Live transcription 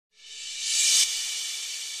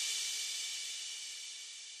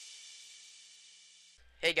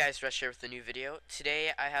Hey guys, Rush here with a new video.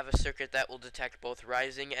 Today I have a circuit that will detect both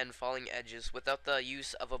rising and falling edges without the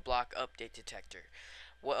use of a block update detector.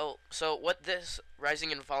 Well, so what this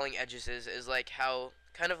rising and falling edges is like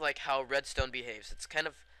kind of like how redstone behaves. It's kind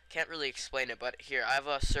of can't really explain it, but here I have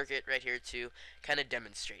a circuit right here to kind of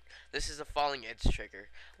demonstrate. This is a falling edge trigger.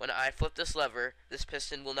 When I flip this lever, this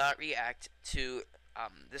piston will not react to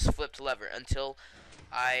this flipped lever until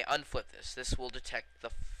I unflip this. This will detect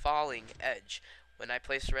the falling edge. When I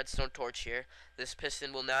place a redstone torch here, this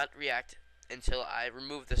piston will not react until I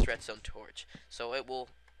remove this redstone torch. So it will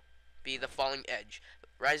be the falling edge.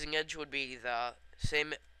 Rising edge would be the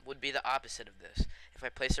same, would be the opposite of this. If I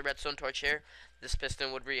place a redstone torch here, this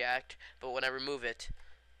piston would react, but when I remove it,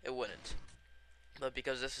 it wouldn't. But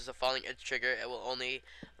because this is a falling edge trigger, it will only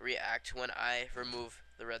react when I remove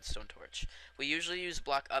the redstone torch. We usually use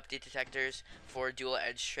block update detectors for dual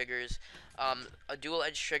edge triggers. A dual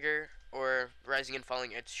edge trigger or rising and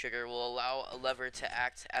falling edge trigger will allow a lever to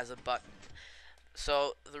act as a button.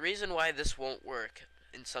 So the reason why this won't work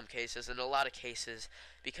in some cases, in a lot of cases,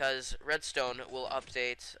 because Redstone will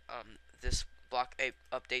update this block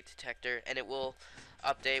update detector, and it will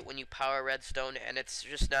update when you power Redstone, and it's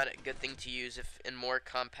just not a good thing to use if in more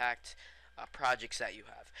compact projects that you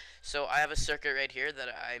have. So I have a circuit right here that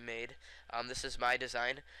I made. This is my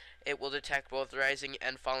design. It will detect both rising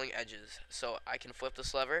and falling edges. So I can flip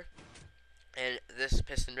this lever, and this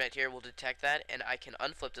piston right here will detect that, and I can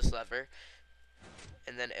unflip this lever,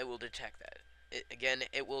 and then it will detect that.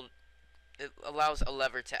 It allows a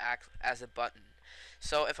lever to act as a button.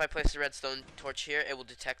 So if I place the redstone torch here, it will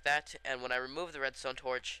detect that, and when I remove the redstone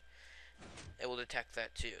torch, it will detect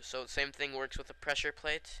that too. So the same thing works with a pressure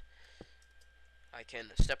plate. I can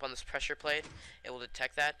step on this pressure plate, it will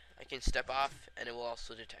detect that. I can step off, and it will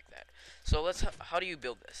also detect that. So how do you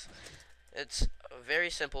build this? It's very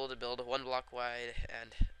simple to build, one block wide,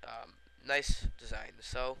 and nice design.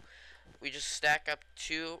 So we just stack up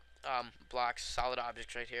two blocks, solid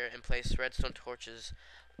objects right here, and place redstone torches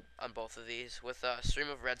on both of these with a stream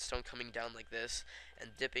of redstone coming down like this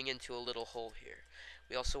and dipping into a little hole here.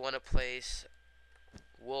 We also want to place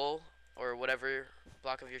wool or whatever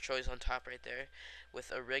block of your choice on top right there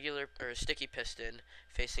with a regular or a sticky piston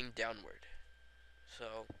facing downward.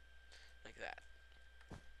 So like that.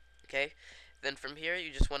 Okay? Then from here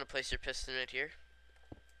you just want to place your piston right here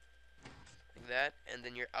like that, and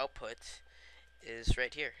then your output is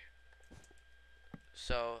right here.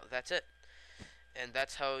 So that's it. And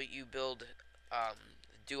that's how you build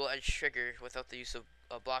dual edge trigger without the use of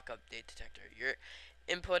a block update detector. Your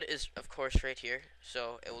input is of course right here,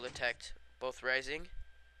 so it will detect both rising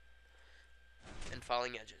and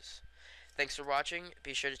falling edges. Thanks for watching.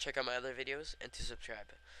 Be sure to check out my other videos and to subscribe.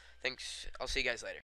 Thanks. I'll see you guys later.